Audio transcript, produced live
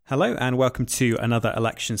Hello and welcome to another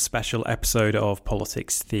election special episode of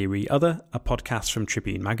Politics Theory Other, a podcast from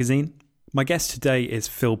Tribune Magazine. My guest today is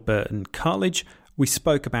Phil Burton Cartledge. We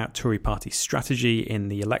spoke about Tory party strategy in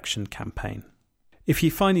the election campaign. If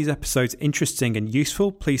you find these episodes interesting and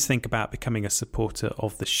useful, please think about becoming a supporter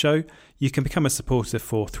of the show. You can become a supporter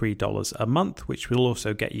for $3 a month, which will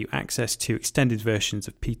also get you access to extended versions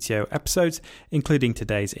of PTO episodes, including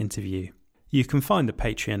today's interview. You can find the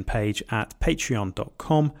Patreon page at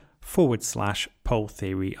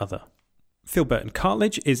patreon.com/polltheoryother. Phil Burton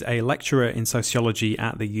Cartledge is a lecturer in sociology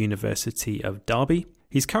at the University of Derby.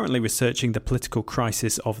 He's currently researching the political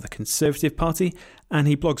crisis of the Conservative Party, and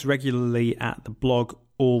he blogs regularly at the blog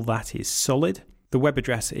All That Is Solid. The web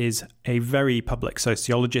address is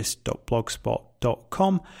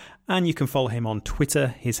averypublicsociologist.blogspot.com, and you can follow him on Twitter.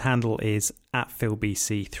 His handle is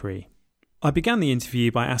 @PhilBC3. I began the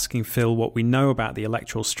interview by asking Phil what we know about the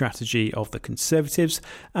electoral strategy of the Conservatives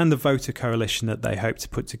and the voter coalition that they hope to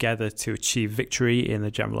put together to achieve victory in the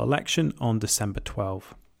general election on December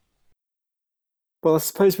 12. Well, I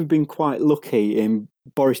suppose we've been quite lucky in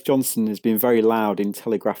Boris Johnson has been very loud in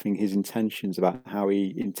telegraphing his intentions about how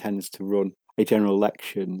he intends to run a general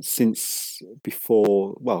election since just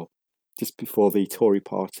before the Tory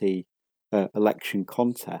party election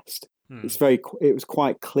contest. It was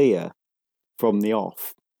quite clear from the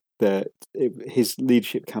off that his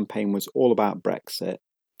leadership campaign was all about Brexit.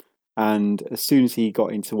 And as soon as he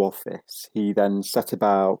got into office, he then set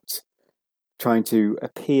about trying to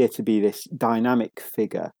appear to be this dynamic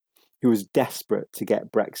figure who was desperate to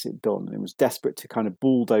get Brexit done and was desperate to kind of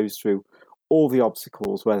bulldoze through all the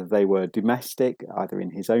obstacles, whether they were domestic, either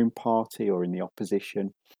in his own party or in the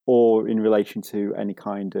opposition, or in relation to any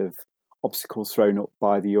kind of obstacles thrown up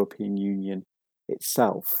by the European Union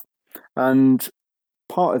itself. And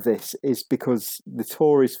part of this is because the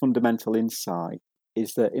Tories' fundamental insight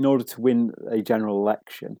is that in order to win a general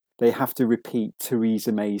election, they have to repeat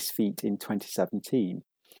Theresa May's feat in 2017.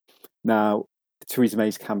 Now, Theresa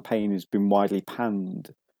May's campaign has been widely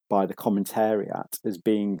panned by the commentariat as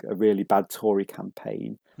being a really bad Tory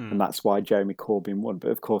campaign, and that's why Jeremy Corbyn won.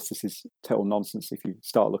 But of course, this is total nonsense if you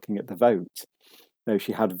start looking at the vote.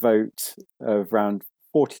 She had a vote of around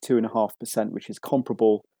 42.5%, which is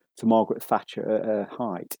comparable to Margaret Thatcher at her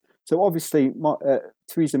height. So obviously,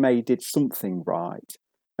 Theresa May did something right.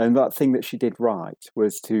 And that thing that she did right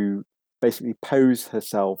was to basically pose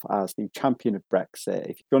herself as the champion of Brexit.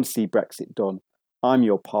 If you want to see Brexit done, I'm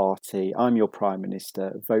your party, I'm your prime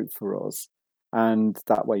minister, vote for us. And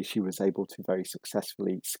that way she was able to very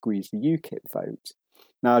successfully squeeze the UKIP vote.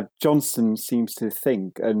 Now, Johnson seems to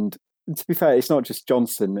think, and to be fair, it's not just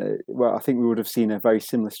Johnson. I think we would have seen a very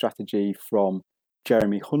similar strategy from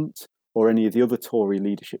Jeremy Hunt or any of the other Tory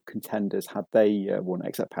leadership contenders had they won,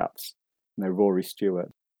 except perhaps Rory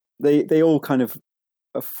Stewart. They all kind of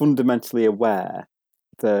are fundamentally aware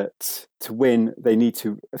that to win, they need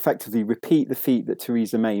to effectively repeat the feat that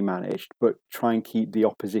Theresa May managed, but try and keep the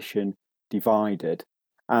opposition divided.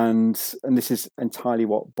 And this is entirely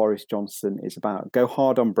what Boris Johnson is about. Go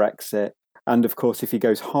hard on Brexit. And of course, if he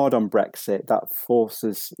goes hard on Brexit, that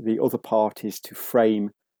forces the other parties to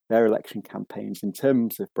frame their election campaigns in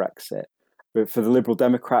terms of Brexit. But for the Liberal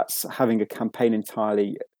Democrats, having a campaign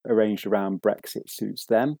entirely arranged around Brexit suits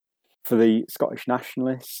them. For the Scottish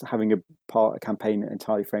Nationalists, having a campaign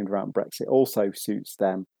entirely framed around Brexit also suits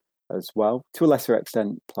them as well. To a lesser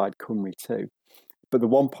extent, Plaid Cymru too. But the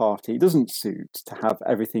one party it doesn't suit to have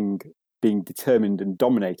everything being determined and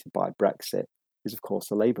dominated by Brexit is, of course,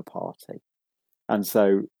 the Labour Party. And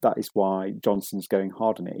so that is why Johnson's going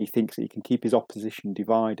hard on it. He thinks that he can keep his opposition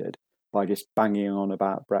divided by just banging on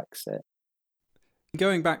about Brexit.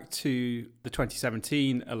 Going back to the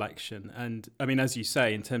 2017 election, and I mean, as you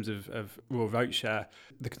say, in terms of raw vote share,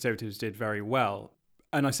 the Conservatives did very well.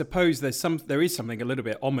 And I suppose there is something a little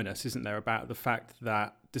bit ominous, isn't there, about the fact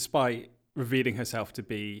that despite revealing herself to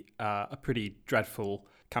be a pretty dreadful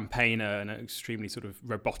campaigner and an extremely sort of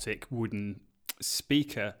robotic wooden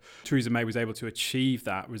speaker, Theresa May was able to achieve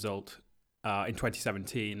that result in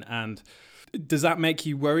 2017. And does that make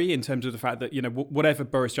you worry in terms of the fact that, whatever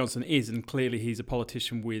Boris Johnson is, and clearly he's a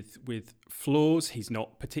politician with flaws, he's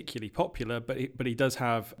not particularly popular, but he does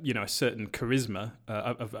have, a certain charisma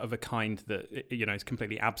of a kind that, is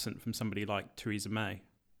completely absent from somebody like Theresa May?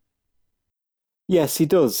 Yes, he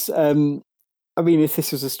does. If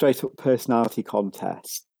this was a straight up personality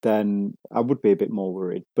contest, then I would be a bit more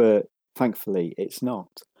worried, but thankfully it's not.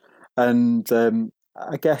 And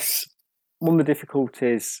I guess one of the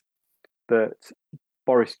difficulties that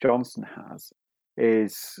Boris Johnson has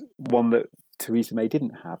is one that Theresa May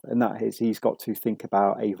didn't have, and that is he's got to think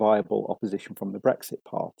about a viable opposition from the Brexit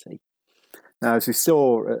Party. Now, as we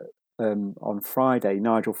saw on Friday,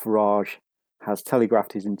 Nigel Farage has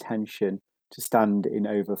telegraphed his intention to stand in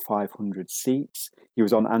over 500 seats. He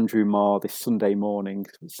was on Andrew Marr this Sunday morning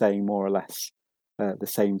saying more or less the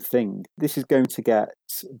same thing. This is going to get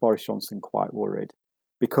Boris Johnson quite worried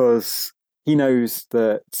because he knows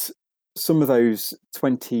that some of those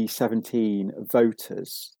 2017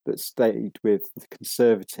 voters that stayed with the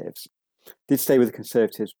Conservatives did stay with the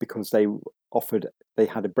Conservatives because they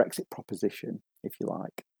had a Brexit proposition, if you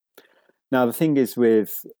like. Now, the thing is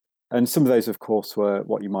and some of those, of course, were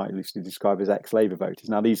what you might loosely describe as ex-Labour voters.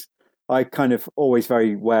 Now, I kind of always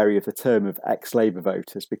very wary of the term of ex-Labour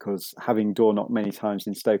voters because having door knocked many times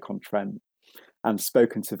in Stoke-on-Trent and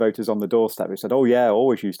spoken to voters on the doorstep who said, oh yeah, I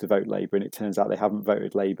always used to vote Labour, and it turns out they haven't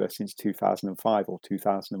voted Labour since 2005 or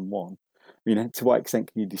 2001. I mean, to what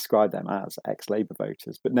extent can you describe them as ex-Labour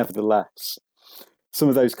voters? But nevertheless, some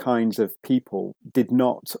of those kinds of people did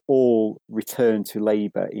not all return to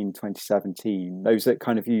Labour in 2017. Those that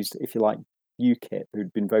kind of used, if you like, UKIP,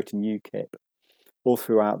 who'd been voting UKIP all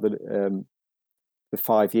throughout the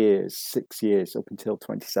 6 years up until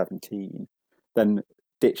 2017, then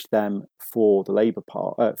ditched them for the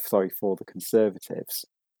for the Conservatives.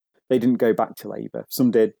 They didn't go back to Labour.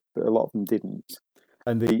 Some did, but a lot of them didn't.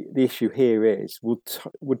 And the issue here is,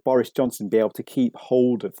 would Boris Johnson be able to keep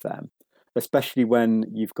hold of them, especially when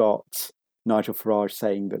you've got Nigel Farage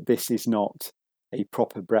saying that this is not a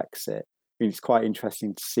proper Brexit? I mean, it's quite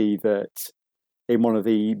interesting to see that in one of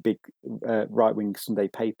the big right-wing Sunday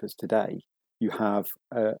papers today, you have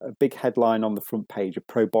a big headline on the front page, a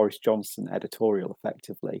pro-Boris Johnson editorial,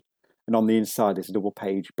 effectively. And on the inside, there's a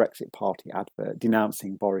double-page Brexit Party advert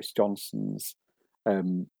denouncing Boris Johnson's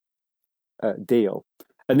deal.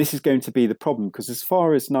 And this is going to be the problem, because as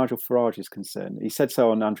far as Nigel Farage is concerned, he said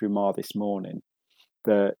so on Andrew Marr this morning,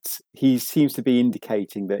 that he seems to be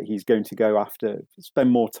indicating that he's going to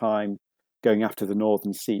spend more time going after the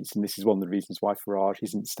northern seats. And this is one of the reasons why Farage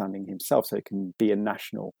isn't standing himself, so it can be a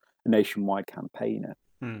nationwide campaigner.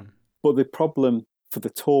 But the problem for the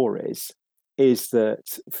Tories is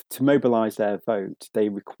that to mobilise their vote, they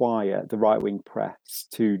require the right-wing press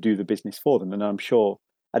to do the business for them. And I'm sure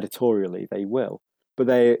editorially they will. But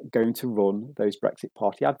they're going to run those Brexit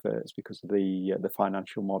Party adverts because the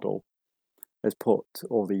financial model has put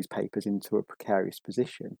all these papers into a precarious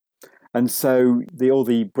position. And so all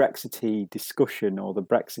the Brexity discussion or the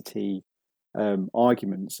Brexity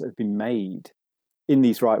arguments have been made in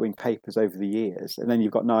these right-wing papers over the years. And then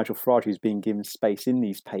you've got Nigel Farage who's being given space in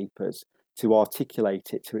these papers to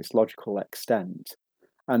articulate it to its logical extent.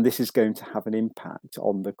 And this is going to have an impact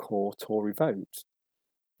on the core Tory vote.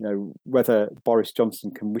 You know, whether Boris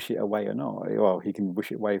Johnson can wish it away or not, well, he can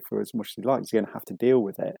wish it away for as much as he likes. He's going to have to deal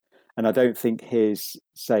with it. And I don't think his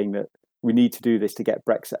saying that we need to do this to get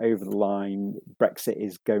Brexit over the line, Brexit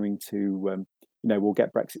is going to, we'll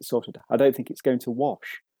get Brexit sorted. I don't think it's going to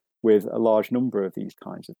wash with a large number of these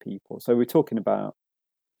kinds of people. So we're talking about,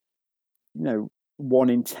 1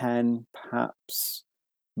 in 10, perhaps,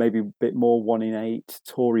 maybe a bit more, 1 in 8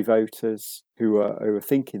 Tory voters who are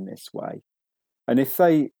thinking this way. And if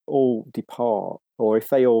they all depart, or if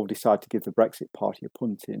they all decide to give the Brexit Party a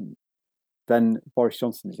punt in, then Boris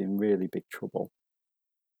Johnson is in really big trouble.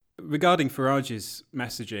 Regarding Farage's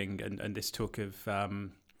messaging and this talk of,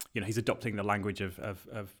 he's adopting the language of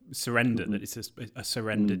surrender, that it's a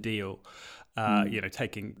surrender deal,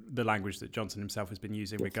 taking the language that Johnson himself has been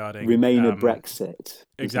using regarding... Remainer Brexit.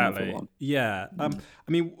 Exactly. Yeah.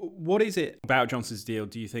 What is it about Johnson's deal,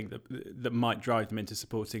 do you think, that might drive them into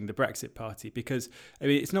supporting the Brexit Party? Because,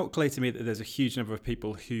 it's not clear to me that there's a huge number of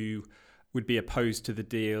people who would be opposed to the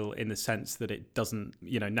deal in the sense that it doesn't,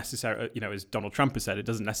 necessarily, as Donald Trump has said, it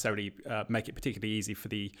doesn't necessarily make it particularly easy for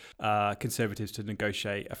the Conservatives to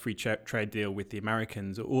negotiate a free trade deal with the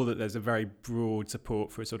Americans, or that there's a very broad support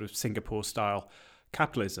for a sort of Singapore-style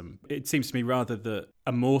capitalism. It seems to me rather that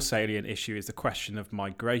a more salient issue is the question of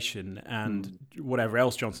migration, and whatever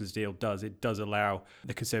else Johnson's deal does, it does allow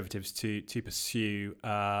the Conservatives to pursue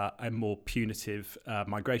a more punitive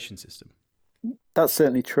migration system. That's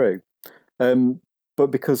certainly true. But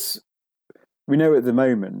because we know at the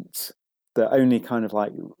moment that only kind of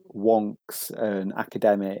like wonks and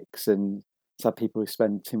academics and some people who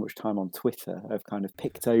spend too much time on Twitter have kind of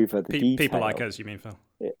picked over the detail. People like us, you mean, Phil?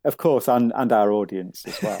 Of course, and our audience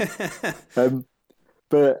as well.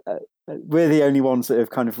 But we're the only ones that have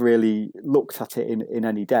kind of really looked at it in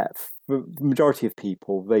any depth. The majority of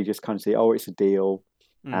people, they just kind of say, oh, it's a deal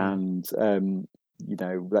and,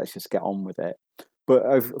 let's just get on with it. But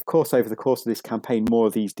of course, over the course of this campaign, more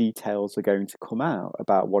of these details are going to come out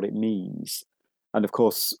about what it means. And of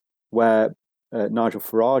course, where Nigel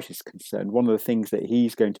Farage is concerned, one of the things that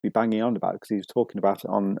he's going to be banging on about, because he was talking about it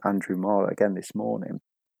on Andrew Marr again this morning,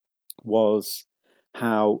 was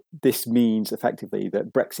how this means effectively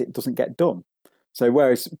that Brexit doesn't get done. So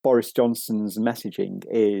whereas Boris Johnson's messaging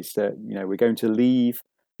is that, we're going to leave,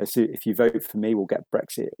 if you vote for me, we'll get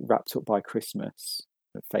Brexit wrapped up by Christmas,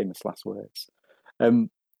 famous last words.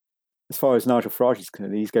 As far as Nigel Farage is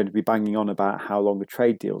concerned, he's going to be banging on about how long the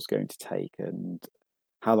trade deal is going to take and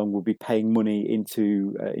how long we'll be paying money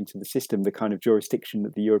into the system, the kind of jurisdiction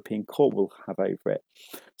that the European Court will have over it.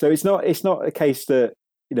 So it's not a case that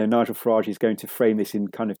Nigel Farage is going to frame this in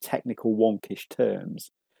kind of technical wonkish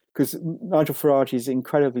terms, because Nigel Farage is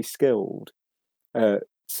incredibly skilled at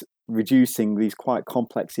reducing these quite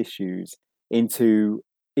complex issues into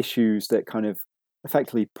issues that kind of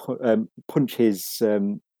effectively punch his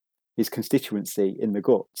constituency in the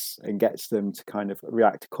guts and gets them to kind of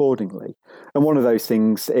react accordingly. And one of those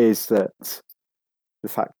things is that the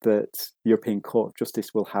fact that the European Court of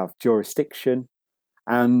Justice will have jurisdiction,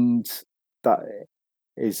 and that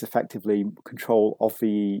is effectively control of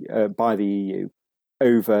by the EU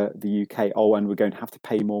over the UK. Oh, and we're going to have to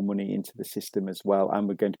pay more money into the system as well, and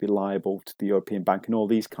we're going to be liable to the European Bank and all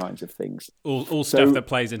these kinds of things. All stuff that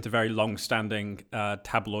plays into very long-standing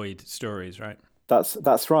tabloid stories, right?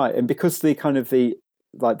 That's right, and because the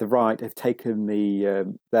right have taken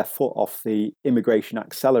their foot off the immigration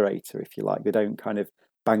accelerator, if you like, they don't kind of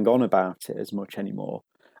bang on about it as much anymore.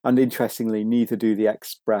 And interestingly, neither do the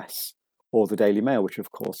Express or the Daily Mail, which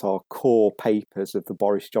of course are core papers of the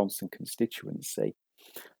Boris Johnson constituency.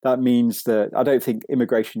 That means that I don't think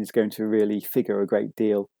immigration is going to really figure a great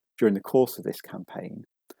deal during the course of this campaign,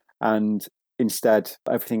 and instead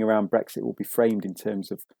everything around Brexit will be framed in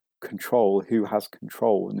terms of control, who has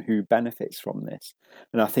control and who benefits from this.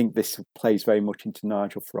 And I think this plays very much into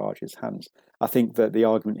Nigel Farage's hands. I think that the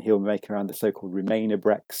argument he'll make around the so-called Remainer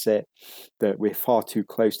Brexit, that we're far too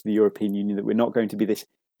close to the European Union, that we're not going to be this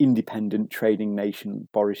independent trading nation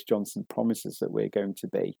Boris Johnson promises that we're going to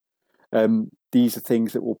be. These are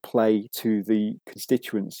things that will play to the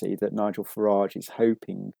constituency that Nigel Farage is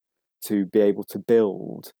hoping to be able to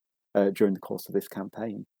build during the course of this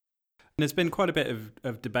campaign. There's been quite a bit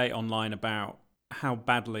of debate online about how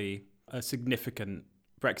badly a significant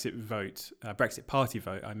Brexit Party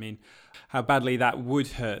vote, how badly that would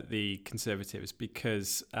hurt the Conservatives,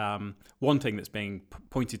 because one thing that's being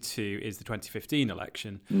pointed to is the 2015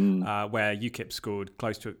 election, where UKIP scored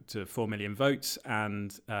close to 4 million votes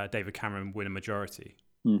and David Cameron win a majority.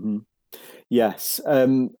 Mm-hmm. Yes,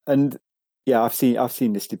 and yeah, I've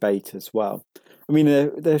seen this debate as well.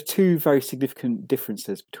 There are two very significant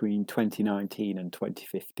differences between 2019 and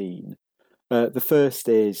 2015. The first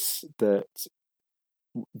is that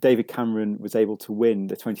David Cameron was able to win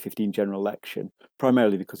the 2015 general election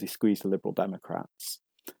primarily because he squeezed the Liberal Democrats,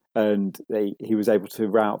 and he was able to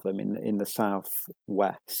rout them in the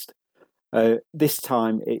southwest. This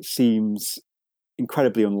time, it seems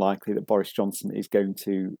incredibly unlikely that Boris Johnson is going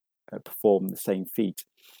to perform the same feat.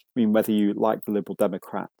 Whether you like the Liberal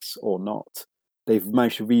Democrats or not, they've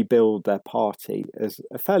managed to rebuild their party as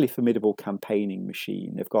a fairly formidable campaigning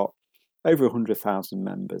machine. They've got over 100,000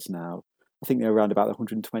 members now. I think they're around about the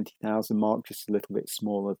 120,000 mark, just a little bit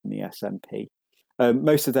smaller than the SNP.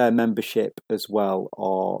 Most of their membership as well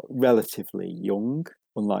are relatively young,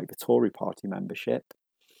 unlike the Tory party membership.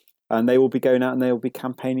 And they will be going out and they will be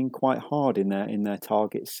campaigning quite hard in their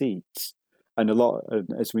target seats. And a lot,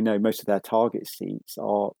 as we know, most of their target seats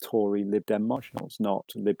are Tory Lib Dem marginals, not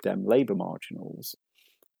Lib Dem Labour marginals.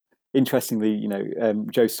 Interestingly,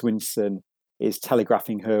 Jo Swinson is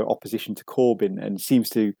telegraphing her opposition to Corbyn and seems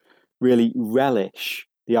to really relish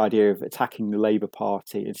the idea of attacking the Labour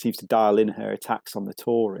Party and seems to dial in her attacks on the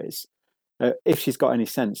Tories. If she's got any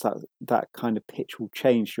sense, that kind of pitch will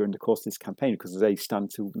change during the course of this campaign, because they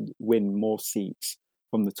stand to win more seats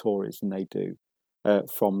from the Tories than they do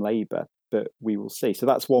from Labour. But we will see. So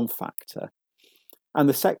that's one factor. And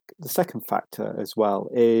the second factor as well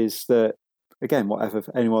is that, again, whatever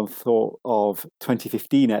anyone thought of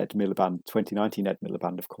 2015 Ed Miliband, 2019 Ed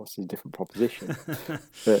Miliband, of course, is a different proposition.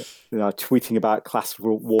 But tweeting about class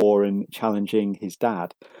war and challenging his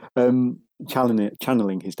dad,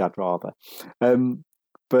 channeling his dad rather.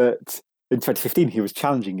 But in 2015, he was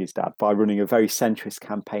challenging his dad by running a very centrist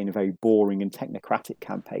campaign, a very boring and technocratic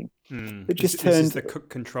campaign. This is the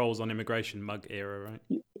controls on immigration mug era,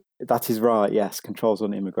 right? That is right, yes, controls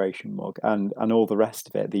on immigration mug and all the rest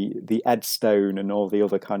of it, the Ed Stone and all the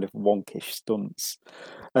other kind of wonkish stunts.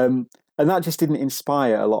 And that just didn't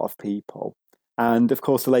inspire a lot of people. And of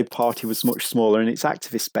course, the Labour Party was much smaller and its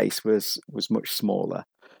activist base was much smaller.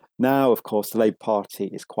 Now, of course, the Labour Party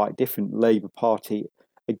is quite different. The Labour Party,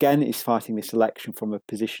 again, is fighting this election from a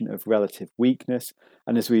position of relative weakness.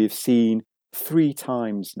 And as we have seen 3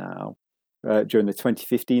 times now, during the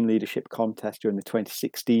 2015 leadership contest, during the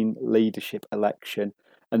 2016 leadership election,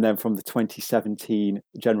 and then from the 2017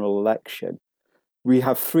 general election, we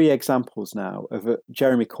have 3 examples now of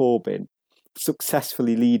Jeremy Corbyn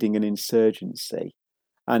successfully leading an insurgency.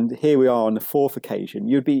 And here we are on the 4th occasion.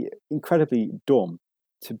 You'd be incredibly dumb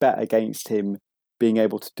to bet against him being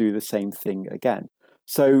able to do the same thing again.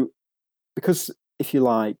 So, because, if you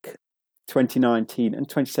like, 2019 and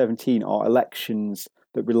 2017 are elections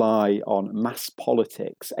that rely on mass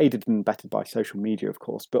politics, aided and abetted by social media, of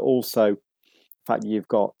course, but also the fact that you've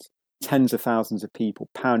got tens of thousands of people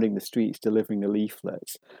pounding the streets, delivering the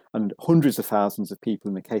leaflets, and hundreds of thousands of people,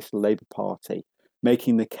 in the case of the Labour Party,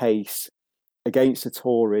 making the case against the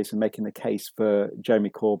Tories and making the case for Jeremy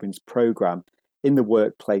Corbyn's programme in the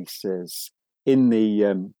workplaces, in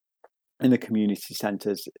the community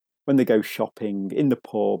centres, when they go shopping, in the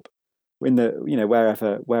pub, in the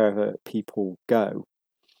wherever people go.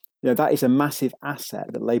 That is a massive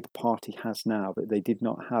asset that Labour Party has now that they did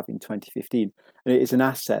not have in 2015. And it is an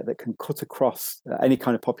asset that can cut across any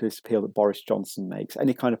kind of populist appeal that Boris Johnson makes,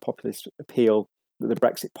 any kind of populist appeal that the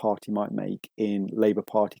Brexit Party might make in Labour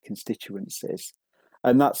Party constituencies.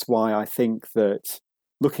 And that's why I think that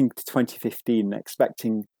looking to 2015 and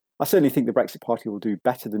expecting, I certainly think the Brexit Party will do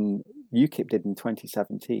better than UKIP did in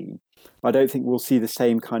 2017. I don't think we'll see the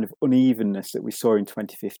same kind of unevenness that we saw in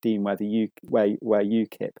 2015, where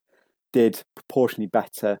UKIP did proportionally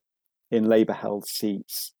better in Labour-held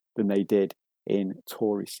seats than they did in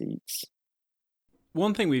Tory seats.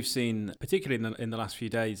 One thing we've seen, particularly in the last few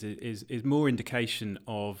days, is more indication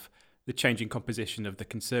of the changing composition of the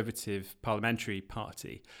Conservative Parliamentary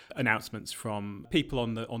Party. Announcements from people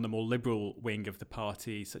on the more liberal wing of the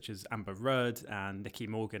party, such as Amber Rudd and Nicky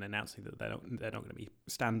Morgan, announcing that they're not going to be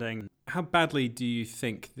standing. How badly do you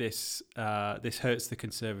think this hurts the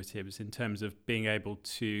Conservatives in terms of being able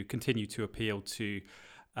to continue to appeal to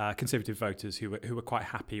Conservative voters who were quite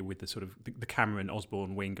happy with the sort of the Cameron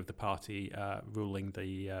Osborne wing of the party ruling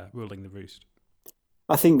the roost?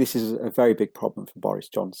 I think this is a very big problem for Boris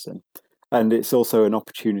Johnson, and it's also an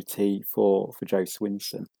opportunity for Jo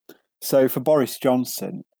Swinson. So for Boris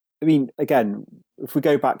Johnson, I mean, again, if we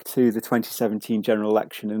go back to the 2017 general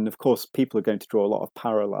election, and of course people are going to draw a lot of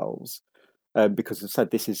parallels because as I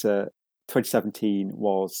said, 2017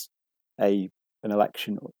 was an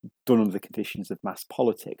election done under the conditions of mass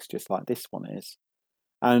politics, just like this one is.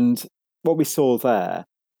 And what we saw there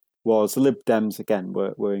was the Lib Dems, again,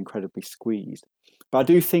 were incredibly squeezed. But I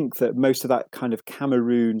do think that most of that kind of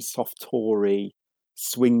Cameroon soft Tory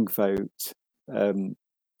swing vote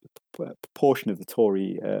proportion of the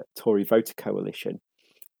Tory voter coalition,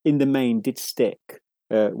 in the main, did stick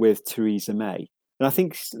with Theresa May. And I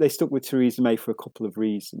think they stuck with Theresa May for a couple of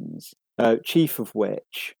reasons, chief of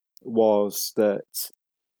which was that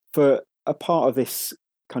for a part of this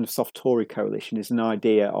kind of soft Tory coalition is an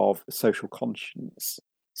idea of social conscience.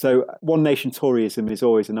 So one nation Toryism is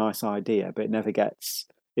always a nice idea, but it never gets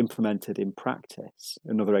implemented in practice.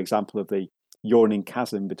 Another example of the yawning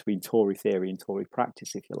chasm between Tory theory and Tory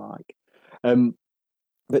practice, if you like.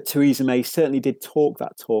 But Theresa May certainly did talk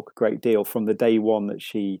that talk a great deal from the day one that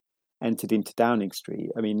she entered into Downing Street.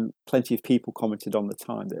 I mean, plenty of people commented on the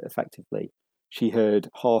time that effectively she heard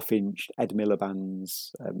half-inched Ed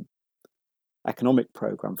Miliband's economic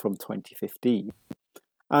programme from 2015.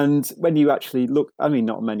 And when you actually look, I mean,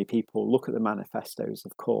 not many people look at the manifestos,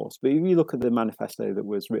 of course, but if you look at the manifesto that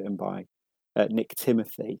was written by Nick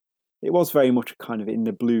Timothy, it was very much kind of in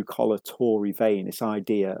the blue-collar Tory vein, this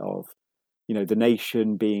idea of, the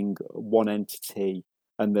nation being one entity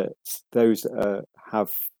and that those that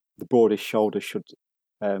have the broadest shoulders should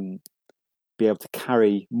be able to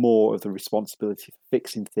carry more of the responsibility for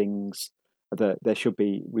fixing things, that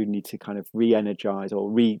we need to kind of re-energise or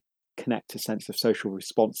connect a sense of social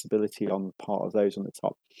responsibility on the part of those on the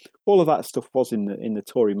top. All of that stuff was in the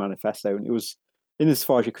Tory manifesto, and it was, in as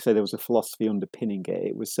far as you could say, there was a philosophy underpinning it.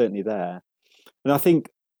 It was certainly there, and I think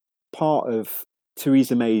part of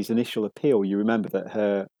Theresa May's initial appeal, you remember that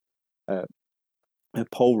her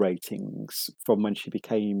poll ratings from when she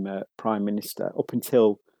became Prime Minister up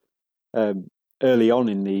until early on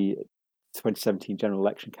in the 2017 general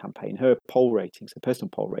election campaign, her personal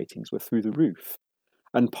poll ratings were through the roof.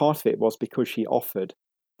 And part of it was because she offered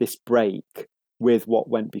this break with what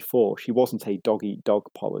went before. She wasn't a dog-eat-dog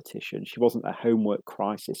politician. She wasn't a homework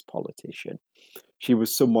crisis politician. She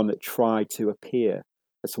was someone that tried to appear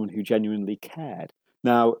as someone who genuinely cared.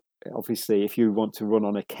 Now, obviously, if you want to run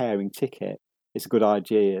on a caring ticket, it's a good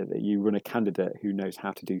idea that you run a candidate who knows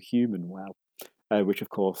how to do human well, which, of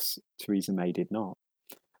course, Theresa May did not.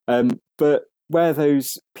 But where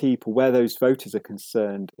those voters are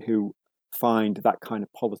concerned who find that kind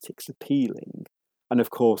of politics appealing, and of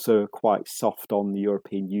course are quite soft on the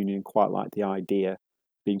European Union, quite like the idea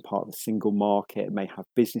being part of the single market, may have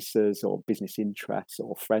businesses or business interests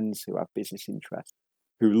or friends who have business interests,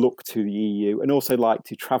 who look to the EU and also like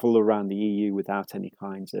to travel around the EU without any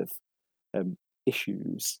kinds of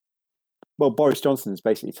issues. Well, Boris Johnson has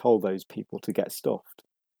basically told those people to get stuffed.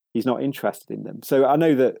 He's not interested in them. So I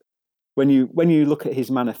know that when you look at his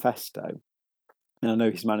manifesto, and I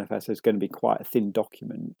know his manifesto is going to be quite a thin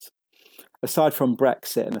document, aside from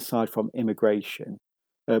Brexit and aside from immigration,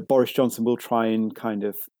 Boris Johnson will try and kind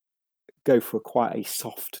of go for quite a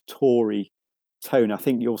soft Tory tone. I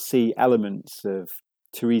think you'll see elements of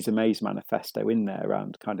Theresa May's manifesto in there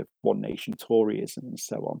around kind of one nation Toryism and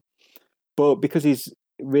so on. But because he's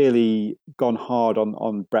really gone hard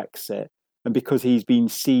on Brexit, and because he's been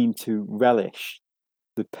seen to relish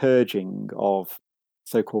the purging of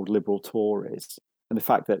so-called liberal Tories, and the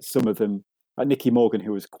fact that some of them, like Nicky Morgan,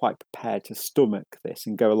 who was quite prepared to stomach this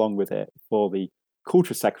and go along with it for the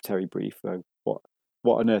Culture Secretary brief, what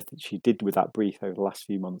on earth she did with that brief over the last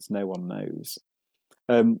few months, no one knows.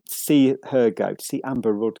 To see her go, to see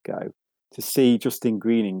Amber Rudd go, to see Justine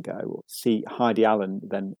Greening go, or see Heidi Allen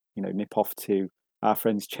then nip off to Our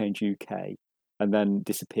Friends Change UK and then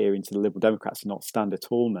disappear into the Liberal Democrats and not stand at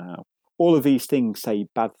all now. All of these things say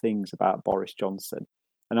bad things about Boris Johnson.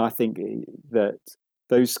 And I think that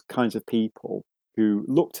those kinds of people who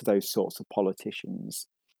look to those sorts of politicians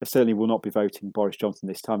certainly will not be voting Boris Johnson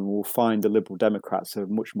this time and will find the Liberal Democrats a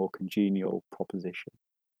much more congenial proposition.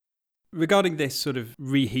 Regarding this sort of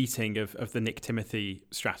reheating of the Nick Timothy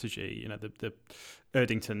strategy, the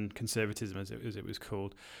Erdington conservatism, as it was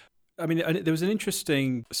called, I mean, there was an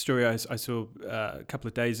interesting story I saw a couple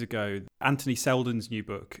of days ago. Anthony Seldon's new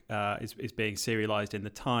book is being serialised in The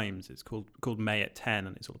Times. It's called May at 10,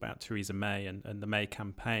 and it's all about Theresa May and the May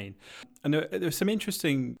campaign. And there are some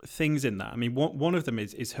interesting things in that. I mean, one of them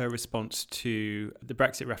is her response to the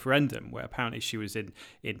Brexit referendum, where apparently she was in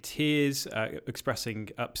tears, expressing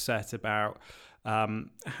upset about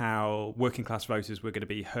how working class voters were going to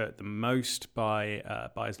be hurt the most by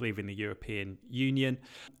us leaving the European Union.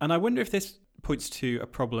 And I wonder if this points to a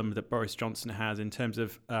problem that Boris Johnson has in terms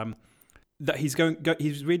of that he's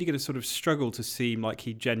really going to sort of struggle to seem like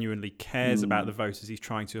he genuinely cares about the voters he's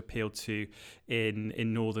trying to appeal to in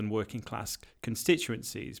northern working class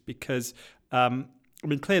constituencies, because I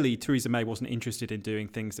mean, clearly, Theresa May wasn't interested in doing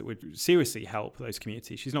things that would seriously help those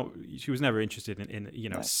communities. She was never interested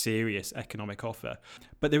in a serious economic offer.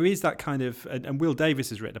 But there is that kind of, and Will Davis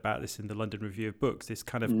has written about this in the London Review of Books, this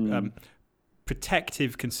kind of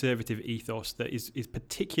protective conservative ethos that is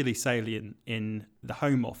particularly salient in the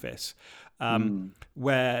Home Office,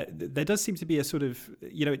 where there does seem to be a sort of,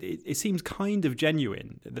 it seems kind of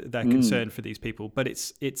genuine, their concern for these people, but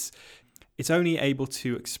it's only able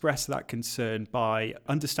to express that concern by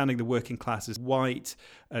understanding the working class as white,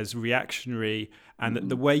 as reactionary, and that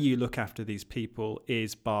the way you look after these people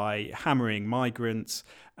is by hammering migrants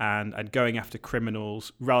and going after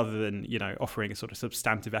criminals, rather than offering a sort of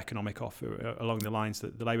substantive economic offer along the lines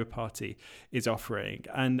that the Labour Party is offering.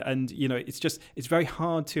 And it's very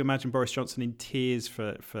hard to imagine Boris Johnson in tears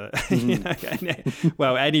for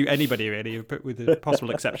anybody really, with the possible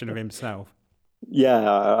exception of himself.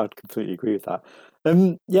 Yeah, I'd completely agree with that.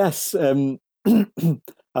 Yes, I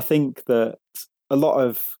think that a lot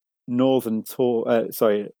of kind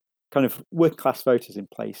of working class voters in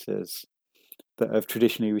places that have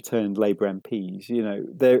traditionally returned Labour MPs,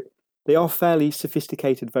 they are fairly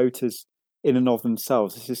sophisticated voters in and of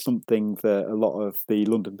themselves. This is something that a lot of the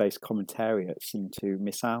London-based commentariats seem to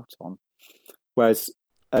miss out on. Whereas,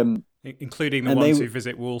 including the ones who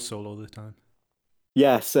visit Walsall all the time.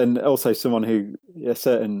 Yes, and also a certain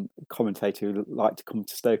commentator who liked to come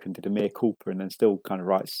to Stoke and did a mea culpa and then still kind of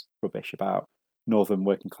writes rubbish about northern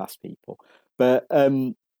working class people. But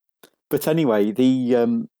anyway,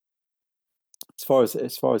 as far as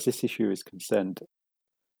this issue is concerned,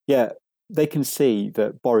 yeah, they can see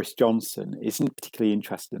that Boris Johnson isn't particularly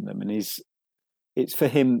interested in them, and it's for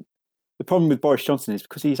him. The problem with Boris Johnson is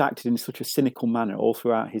because he's acted in such a cynical manner all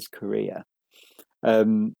throughout his career.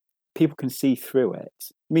 People can see through it.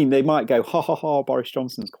 I mean, they might go, ha ha ha, Boris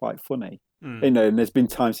Johnson's quite funny. And there's been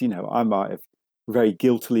times, I might have very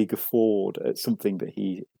guiltily guffawed at something that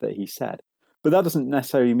he said. But that doesn't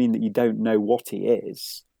necessarily mean that you don't know what he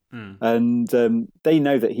is. Mm. And they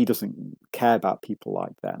know that he doesn't care about people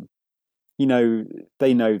like them.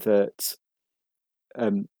 They know that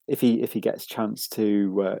if he gets a chance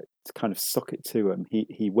to kind of suck it to him,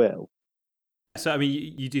 he will. So, I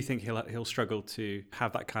mean, you do think he'll struggle to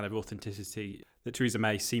have that kind of authenticity that Theresa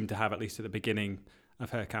May seemed to have, at least at the beginning of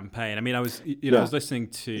her campaign. I mean, I was listening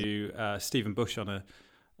to Stephen Bush on a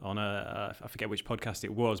I forget which podcast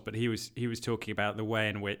it was, but he was talking about the way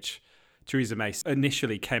in which Theresa May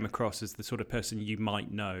initially came across as the sort of person you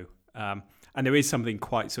might know. And there is something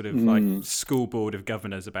quite sort of like school board of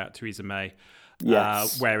governors about Theresa May.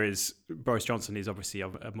 Yes. Whereas Boris Johnson is obviously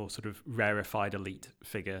a more sort of rarefied elite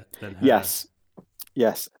figure than her.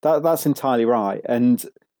 Yes, that's entirely right. And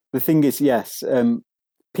the thing is, yes,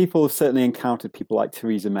 people have certainly encountered people like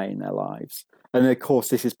Theresa May in their lives. And of course,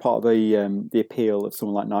 this is part of the appeal of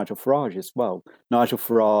someone like Nigel Farage as well. Nigel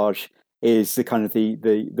Farage is the kind of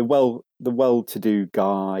the well-to-do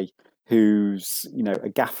guy who's a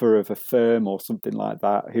gaffer of a firm or something like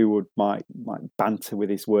that, who might banter with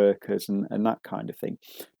his workers and that kind of thing.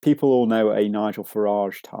 People all know a Nigel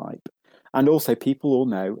Farage type, and also people all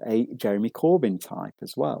know a Jeremy Corbyn type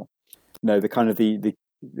as well. The kind of the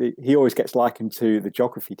he always gets likened to the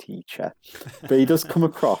geography teacher, but he does come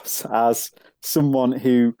across as someone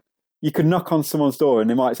who you could knock on someone's door and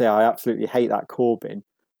they might say, "I absolutely hate that Corbyn,"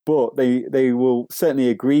 but they will certainly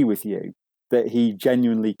agree with you that he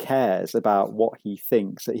genuinely cares about what he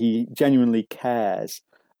thinks, that he genuinely cares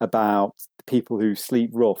about the people who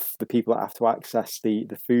sleep rough, the people that have to access the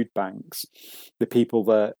food banks, the people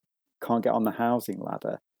that can't get on the housing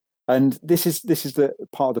ladder. And this is the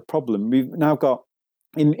part of the problem. We've now got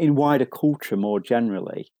in wider culture more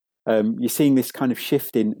generally, you're seeing this kind of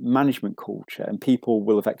shift in management culture, and people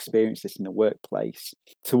will have experienced this in the workplace,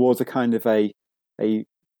 towards a kind of a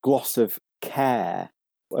gloss of care,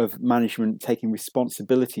 of management taking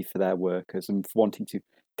responsibility for their workers and wanting to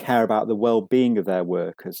care about the well-being of their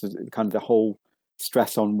workers, kind of the whole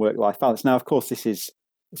stress on work-life balance. Now, of course, this is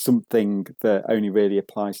something that only really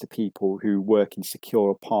applies to people who work in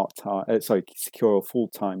secure or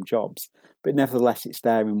full-time jobs, but nevertheless it's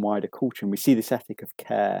there in wider culture, and we see this ethic of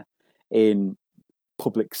care in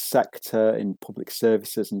public sector, in public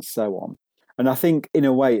services and so on. And I think in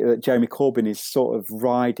a way that Jeremy Corbyn is sort of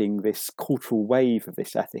riding this cultural wave of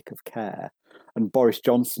this ethic of care, and Boris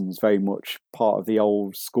Johnson's very much part of the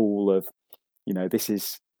old school of, this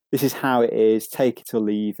is how it is, take it or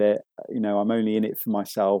leave it. I'm only in it for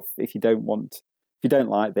myself. If you don't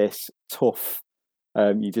like this, tough.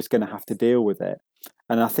 You're just going to have to deal with it.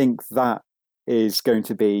 And I think that is going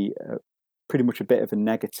to be pretty much a bit of a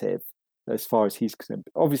negative as far as he's concerned.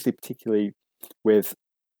 Obviously, particularly with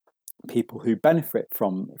people who benefit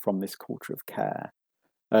from this culture of care.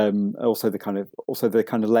 Also the kind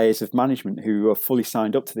of layers of management who are fully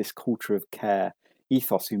signed up to this culture of care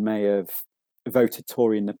ethos, who may have voted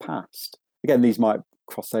Tory in the past. Again, these might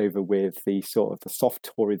cross over with the sort of the soft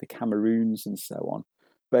Tory, the Cameroons and so on.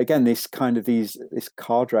 But again, this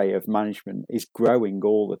cadre of management is growing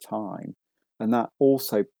all the time. And that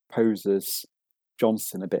also poses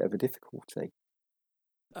Johnson a bit of a difficulty.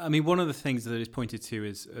 I mean, one of the things that is pointed to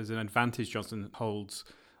as an advantage Johnson holds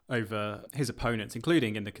over his opponents,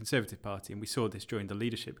 including in the Conservative Party, and we saw this during the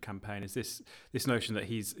leadership campaign, is this notion that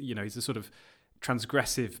he's a sort of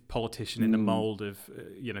transgressive politician in the mold of,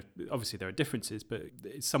 obviously there are differences, but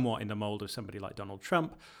it's somewhat in the mold of somebody like Donald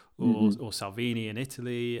Trump or Salvini in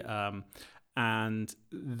Italy, and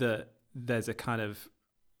that there's a kind of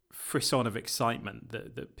frisson of excitement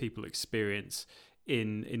that people experience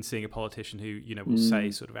in seeing a politician who will say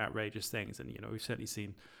sort of outrageous things, and we've certainly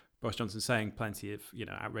seen Boris Johnson saying plenty of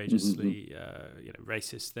outrageously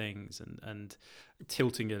racist things and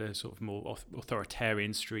tilting at a sort of more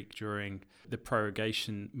authoritarian streak during the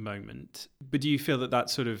prorogation moment. But do you feel that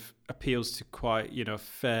sort of appeals to quite a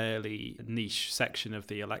fairly niche section of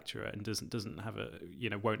the electorate and doesn't have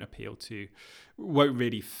won't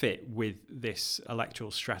really fit with this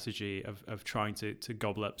electoral strategy of trying to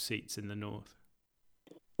gobble up seats in the north?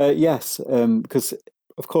 Yes, because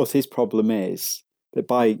of course his problem is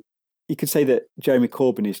that you could say that Jeremy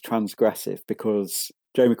Corbyn is transgressive, because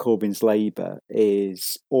Jeremy Corbyn's Labour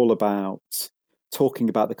is all about talking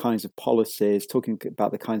about the kinds of policies, talking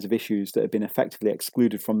about the kinds of issues that have been effectively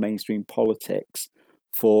excluded from mainstream politics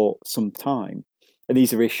for some time. And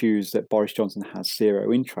these are issues that Boris Johnson has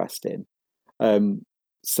zero interest in.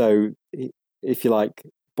 So, if you like,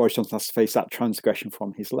 Boris Johnson has to face that transgression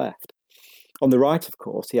from his left. On the right, of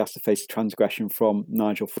course, he has to face a transgression from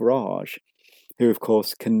Nigel Farage, who, of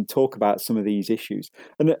course, can talk about some of these issues.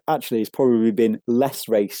 And actually, has probably been less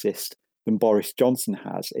racist than Boris Johnson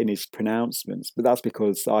has in his pronouncements. But that's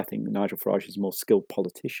because I think Nigel Farage is a more skilled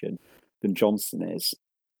politician than Johnson is.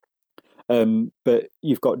 But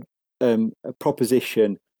you've got a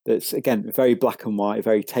proposition that's, again, very black and white,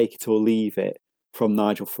 very take it or leave it from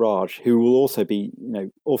Nigel Farage, who will also be,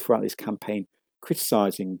 all throughout this campaign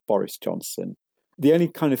criticising Boris Johnson. The only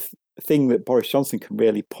kind of thing that Boris Johnson can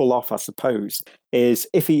really pull off, I suppose, is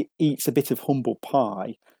if he eats a bit of humble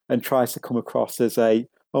pie and tries to come across as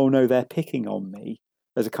oh no, they're picking on me,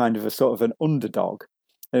 as a kind of a sort of an underdog.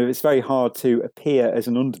 And it's very hard to appear as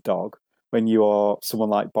an underdog when you are someone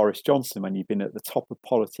like Boris Johnson, when you've been at the top of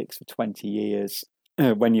politics for 20 years,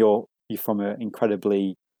 when you're from an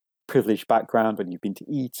incredibly privileged background, when you've been to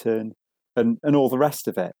Eton and all the rest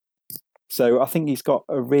of it. So I think he's got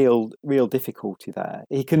a real difficulty there.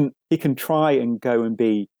 He can try and go and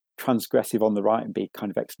be transgressive on the right and be kind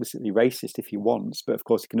of explicitly racist if he wants, but of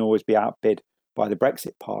course he can always be outbid by the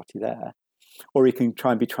Brexit Party there. Or he can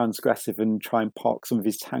try and be transgressive and try and park some of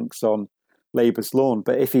his tanks on Labour's lawn.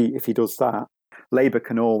 But if he does that, Labour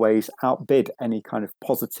can always outbid any kind of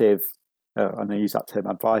positive, and I use that term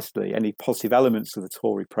advisedly, any positive elements of the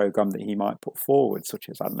Tory programme that he might put forward, such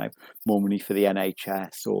as, I don't know, more money for the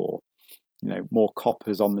NHS or, more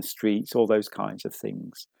coppers on the streets, all those kinds of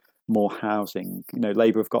things, more housing.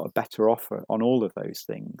 Labour have got a better offer on all of those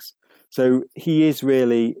things. So he is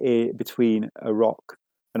really between a rock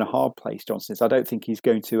and a hard place, Johnson is. I don't think he's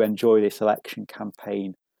going to enjoy this election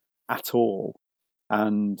campaign at all.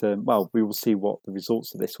 And, we will see what the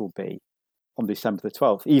results of this will be on December the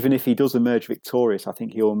 12th. Even if he does emerge victorious, I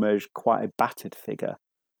think he'll emerge quite a battered figure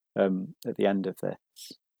at the end of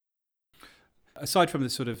this. Aside from the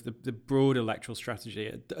sort of the broad electoral strategy,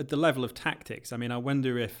 at the level of tactics, I mean, I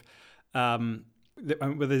wonder if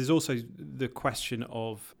there's also the question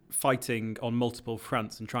of fighting on multiple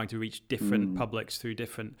fronts and trying to reach different publics through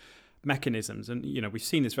different mechanisms. And we've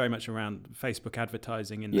seen this very much around Facebook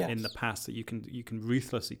advertising in the past, that you can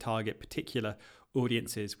ruthlessly target particular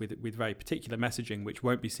audiences with very particular messaging which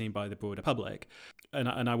won't be seen by the broader public.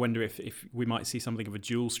 And I wonder if we might see something of a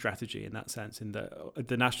dual strategy in that sense, in at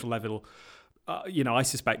the national level. I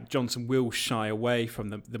suspect Johnson will shy away from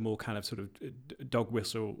the more kind of sort of dog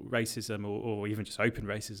whistle racism or even just open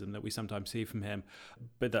racism that we sometimes see from him,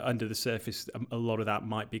 but that under the surface a lot of that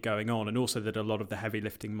might be going on, and also that a lot of the heavy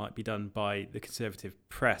lifting might be done by the Conservative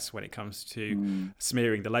press when it comes to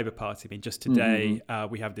smearing the Labour Party. I mean, just today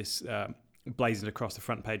we have this blazoned across the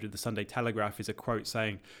front page of the Sunday Telegraph is a quote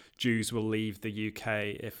saying Jews will leave the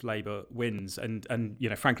UK if Labour wins, and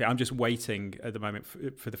frankly I'm just waiting at the moment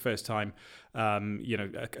for the first time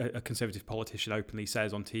a Conservative politician openly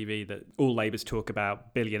says on TV that all Labour's talk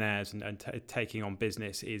about billionaires and taking on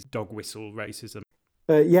business is dog whistle racism.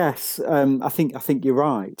 Yes, I think you're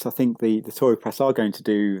right. I think the Tory press are going to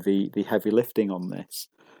do the heavy lifting on this,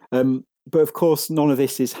 but of course none of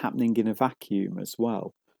this is happening in a vacuum as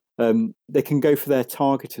well. They can go for their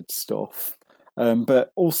targeted stuff,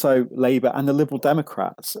 but also Labour and the Liberal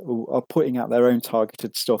Democrats are putting out their own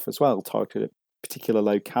targeted stuff as well, targeted at particular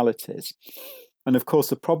localities. And of course,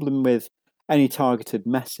 the problem with any targeted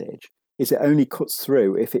message is it only cuts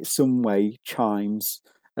through if it some way chimes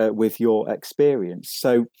with your experience.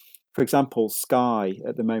 So, for example, Sky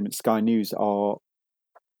at the moment, Sky News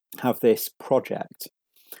have this project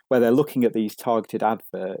where they're looking at these targeted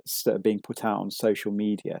adverts that are being put out on social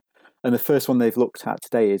media. And the first one they've looked at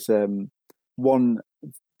today is one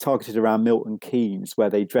targeted around Milton Keynes, where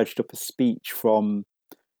they dredged up a speech the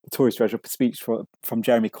Tories dredged up a speech from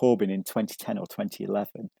Jeremy Corbyn in 2010 or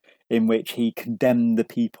 2011, in which he condemned the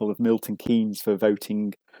people of Milton Keynes for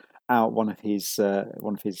voting out one of his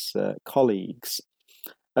colleagues.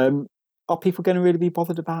 Are people going to really be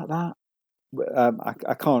bothered about that?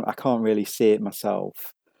 I can't really see it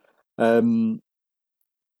myself.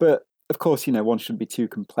 But of course, one shouldn't be too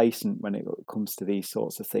complacent when it comes to these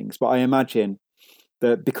sorts of things. But I imagine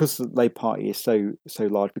that because the Labour Party is so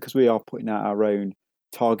large, because we are putting out our own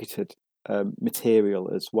targeted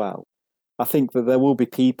material as well, I think that there will be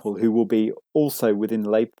people who will be also within the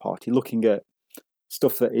Labour Party looking at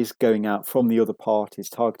stuff that is going out from the other parties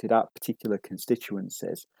targeted at particular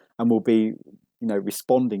constituencies and will be,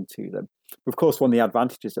 responding to them. Of course, one of the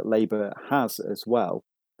advantages that Labour has as well,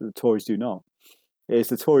 that the Tories do not, is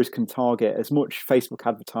the Tories can target as much Facebook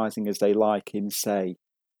advertising as they like in, say,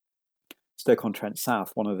 Stoke-on-Trent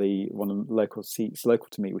South, one of the local seats local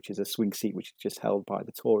to me, which is a swing seat which is just held by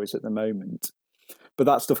the Tories at the moment. But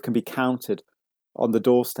that stuff can be countered on the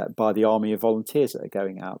doorstep by the army of volunteers that are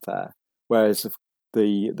going out there. Whereas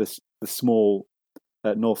the small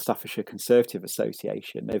North Staffordshire Conservative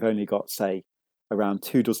Association, they've only got, say, around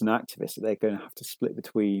 24 activists that they're going to have to split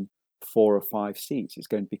between 4 or 5 seats, it's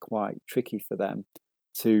going to be quite tricky for them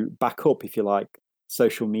to back up, if you like,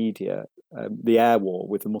 social media, the air war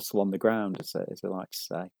with the muscle on the ground, as I like to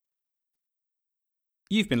say.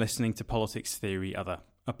 You've been listening to Politics Theory Other,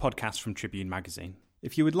 a podcast from Tribune Magazine.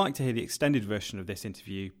 If you would like to hear the extended version of this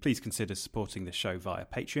interview, please consider supporting the show via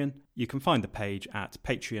Patreon. You can find the page at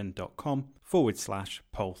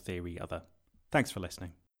patreon.com/polltheoryother. Thanks for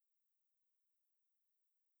listening.